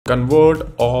convert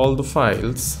all the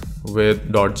files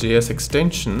with .js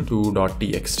extension to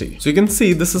 .txt. So you can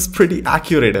see this is pretty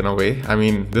accurate in a way. I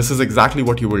mean, this is exactly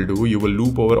what you will do. You will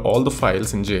loop over all the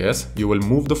files in JS. You will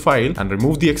move the file and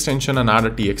remove the extension and add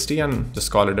a txt and just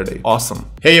call it a day. Awesome.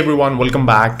 Hey everyone, welcome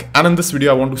back. And in this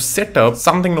video, I want to set up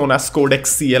something known as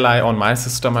Codex CLI on my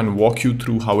system and walk you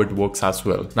through how it works as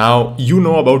well. Now, you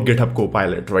know about GitHub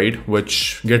CoPilot, right?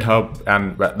 Which GitHub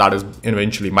and that is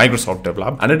eventually Microsoft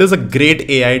developed. And it is a great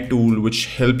AI tool which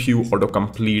help you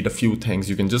autocomplete a few things.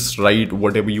 You can just write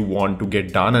whatever you want to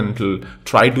get done and it'll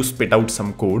try to spit out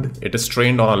some code. It is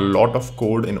trained on a lot of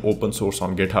code in open source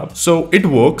on GitHub. So it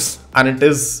works and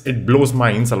it blows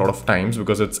minds a lot of times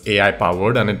because it's AI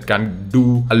powered and it can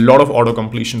do a lot of auto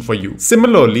completion for you.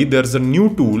 Similarly, there's a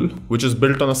new tool which is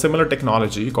built on a similar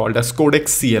technology called as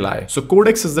Codex CLI. So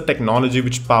Codex is the technology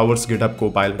which powers GitHub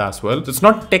Copilot as well. So it's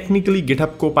not technically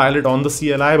GitHub Copilot on the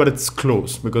CLI, but it's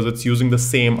close because it's using the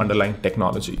same underlying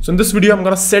technology. So in this video, I'm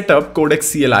going to set up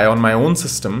Codex CLI on my own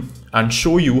system and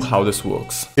show you how this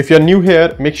works. If you're new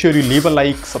here, make sure you leave a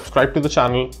like, subscribe to the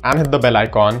channel and hit the bell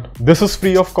icon. This is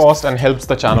free of cost and helps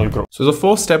the channel grow. So the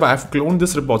first step, I have cloned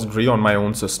this repository on my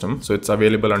own system. So it's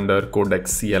available under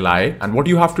Codex CLI. And what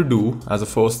you have to do as a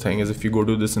first thing is if you go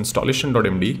to this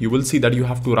installation.md, you will see that you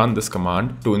have to run this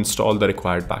command to install the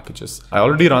required packages. I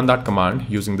already run that command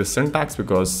using this syntax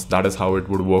because that is how it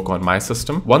would work on my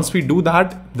system. Once we do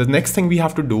that, the next thing we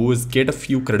have to do is get a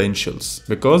few credentials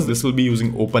because this will be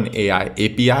using OpenAI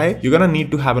API. You're gonna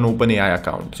need to have an OpenAI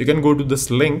account. So you can go to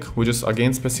this link, which is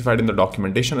again specified in the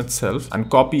documentation itself, and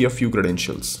copy a few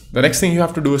credentials. The next thing you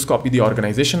have to do is copy the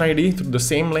organization ID through the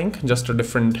same link, just a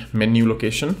different menu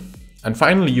location. And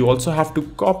finally, you also have to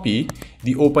copy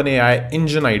the OpenAI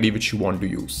engine ID which you want to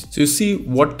use. So you see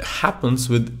what happens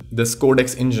with this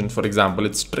Codex engine, for example,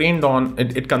 it's trained on,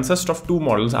 it consists of two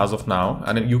models as of now,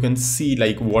 and you can see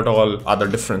like what all other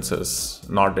differences,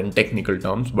 not in technical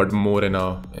terms, but more in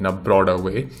a broader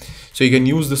way. So you can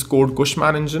use this Code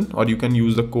Cushman engine or you can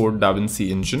use the codedamn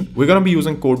engine. We're gonna be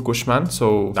using Code Cushman,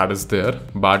 so that is there.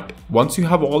 But once you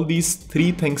have all these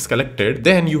three things collected,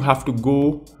 then you have to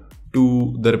go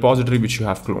to the repository which you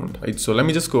have cloned, right? So let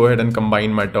me just go ahead and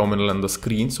combine my terminal and the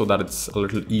screen so that it's a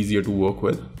little easier to work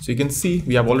with. So you can see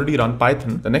we have already run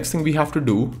Python. The next thing we have to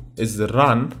do is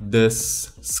run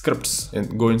this scripts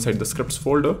and go inside the scripts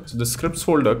folder. So the scripts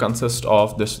folder consists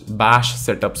of this bash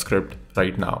setup script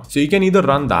right now. So you can either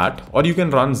run that or you can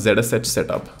run ZSH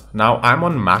setup. Now I'm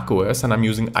on macOS and I'm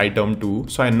using iTerm2.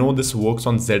 So I know this works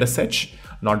on ZSH,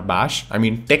 not bash. I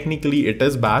mean, technically it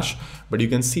is bash, but you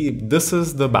can see this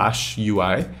is the bash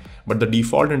UI, but the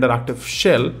default interactive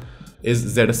shell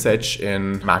is ZSH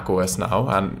in macOS now.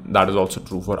 And that is also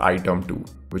true for iTerm2,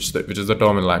 which is the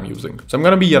terminal I'm using. So I'm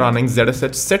going to be running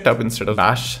ZSH setup instead of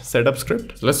bash setup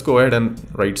script. So let's go ahead and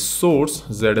write source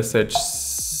ZSH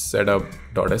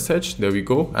setup.sh. There we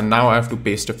go. And now I have to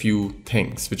paste a few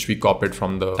things which we copied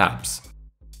from the tabs.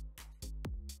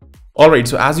 Alright,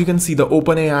 so as you can see, the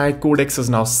OpenAI Codex is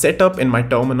now set up in my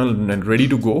terminal and ready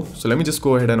to go. So let me just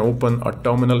go ahead and open a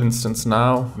terminal instance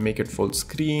now, make it full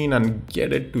screen and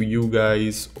get it to you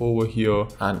guys over here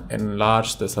and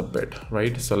enlarge this a bit,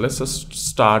 right? So let's just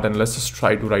start and let's just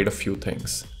try to write a few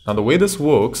things. Now the way this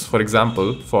works, for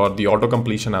example, for the auto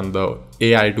completion and the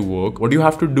AI to work, what you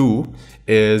have to do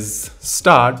is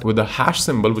start with a hash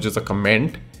symbol, which is a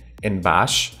comment in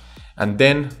bash, and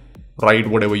then write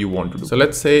whatever you want to do. So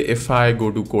let's say if I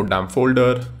go to codedamn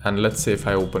folder and let's say if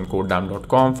I open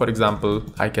codedamn.com, for example,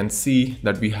 I can see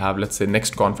that we have, let's say,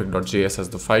 nextconfig.js as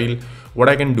the file. What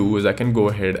I can do is I can go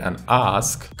ahead and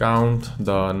ask count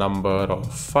the number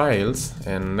of files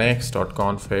in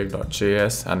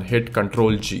next.config.js and hit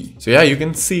Control G. So yeah, you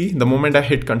can see the moment I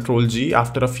hit Control G,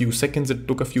 after a few seconds, it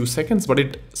took a few seconds, but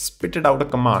it spitted out a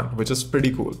command, which is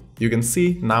pretty cool. You can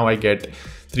see now I get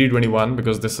 321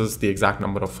 because this is the exact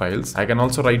number of files. I can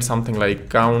also write something like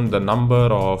count the number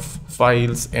of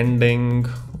files ending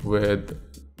with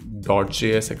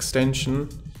 .js extension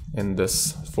in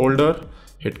this folder,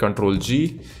 hit Control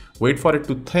G, wait for it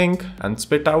to think and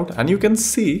spit out, and you can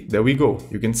see, there we go.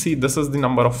 You can see this is the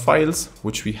number of files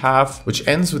which we have, which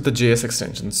ends with the JS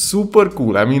extension. Super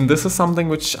cool. I mean, this is something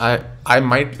which I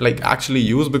might like actually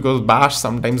use because bash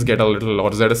sometimes get a little,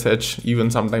 or ZSH even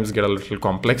sometimes get a little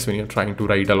complex when you're trying to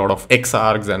write a lot of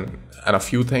exargs and a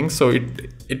few things. So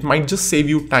it might just save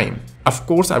you time. Of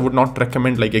course, I would not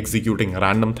recommend like executing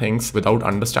random things without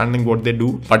understanding what they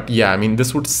do. But yeah, I mean,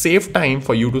 this would save time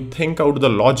for you to think out the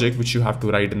logic which you have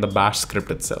to write in the bash script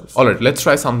itself. All right, let's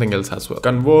try something else as well.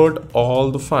 Convert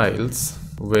all the files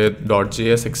with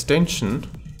 .js extension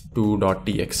to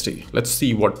 .txt. Let's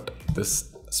see what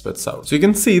this spits out. So you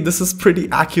can see this is pretty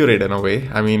accurate in a way.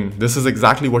 I mean, this is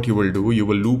exactly what you will do. You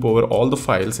will loop over all the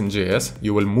files in JS.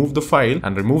 You will move the file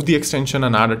and remove the extension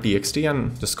and add a txt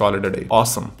and just call it a day.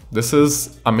 Awesome. This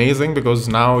is amazing because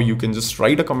now you can just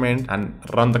write a command and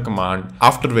run the command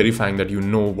after verifying that you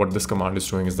know what this command is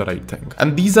doing is the right thing.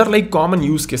 And these are like common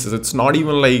use cases. It's not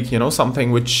even like, you know,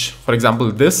 something which, for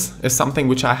example, this is something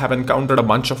which I have encountered a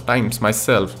bunch of times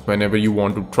myself. Whenever you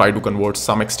want to try to convert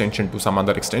some extension to some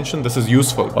other extension, this is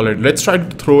useful. All right, let's try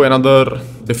to throw another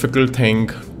difficult thing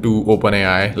to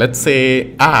OpenAI. Let's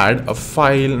say add a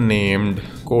file named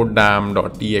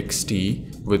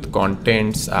codedamn.txt with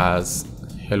contents as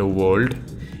hello world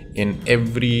in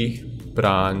every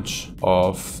branch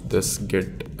of this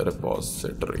Git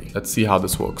repository. Let's see how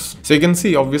this works. So you can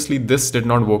see, obviously this did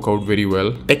not work out very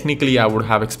well. Technically, I would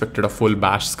have expected a full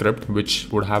bash script, which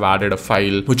would have added a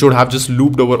file, which would have just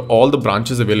looped over all the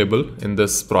branches available in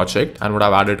this project and would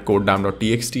have added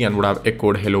codedamn.txt and would have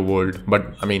echoed hello world.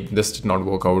 But I mean, this did not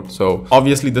work out. So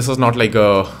obviously this is not like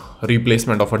a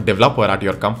replacement of a developer at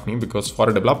your company, because for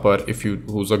a developer,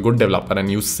 who's a good developer and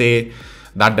you say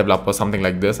that developer something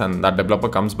like this and that developer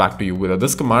comes back to you with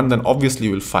this command, then obviously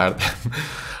you will fire them.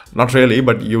 Not really,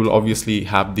 but you will obviously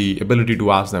have the ability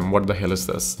to ask them, what the hell is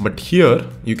this? But here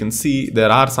you can see there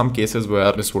are some cases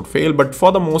where this would fail, but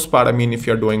for the most part, I mean, if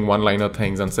you're doing one-liner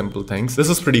things and simple things, this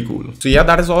is pretty cool. So yeah,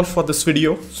 that is all for this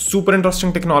video. Super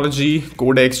interesting technology,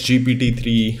 Codex,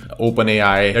 GPT-3,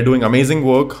 OpenAI, they're doing amazing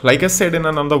work. Like I said in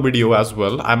another video as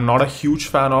well, I'm not a huge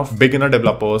fan of beginner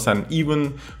developers, and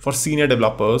even for senior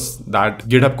developers that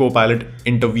GitHub CoPilot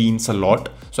intervenes a lot.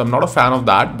 So I'm not a fan of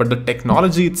that, but the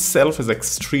technology itself is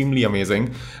extremely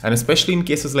amazing. And especially in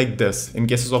cases like this, in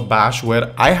cases of bash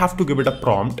where I have to give it a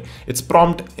prompt, it's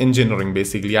prompt engineering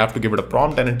basically. I have to give it a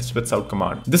prompt and it spits out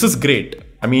command. This is great.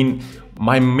 I mean,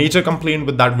 my major complaint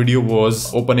with that video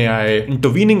was OpenAI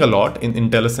intervening a lot in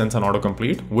IntelliSense and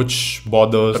autocomplete, which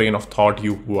bothers train of thought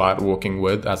you who are working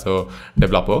with as a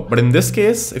developer. But in this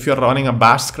case, if you're running a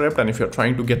bash script and if you're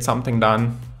trying to get something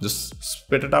done, just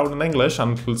spit it out in English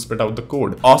and it will spit out the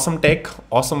code. Awesome tech,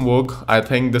 awesome work. I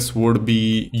think this would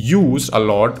be used a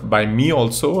lot by me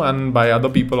also and by other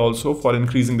people also for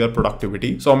increasing their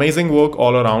productivity. So amazing work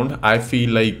all around. I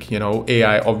feel like, you know,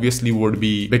 AI obviously would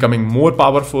be becoming more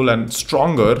powerful and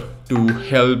stronger to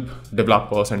help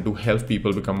developers and to help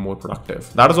people become more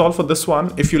productive. That is all for this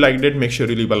one. If you liked it, make sure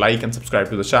you leave a like and subscribe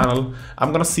to the channel.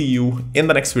 I'm gonna see you in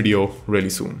the next video really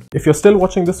soon. If you're still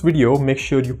watching this video, make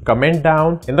sure you comment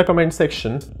down in the comment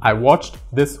section, I watched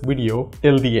this video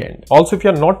till the end. Also, if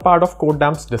you're not part of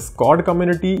Codedamm's Discord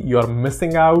community, you're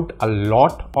missing out a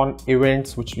lot on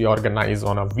events which we organize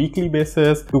on a weekly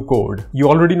basis to code. You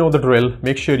already know the drill.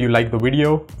 Make sure you like the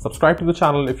video, subscribe to the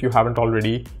channel if you haven't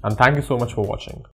already, and thank you so much for watching.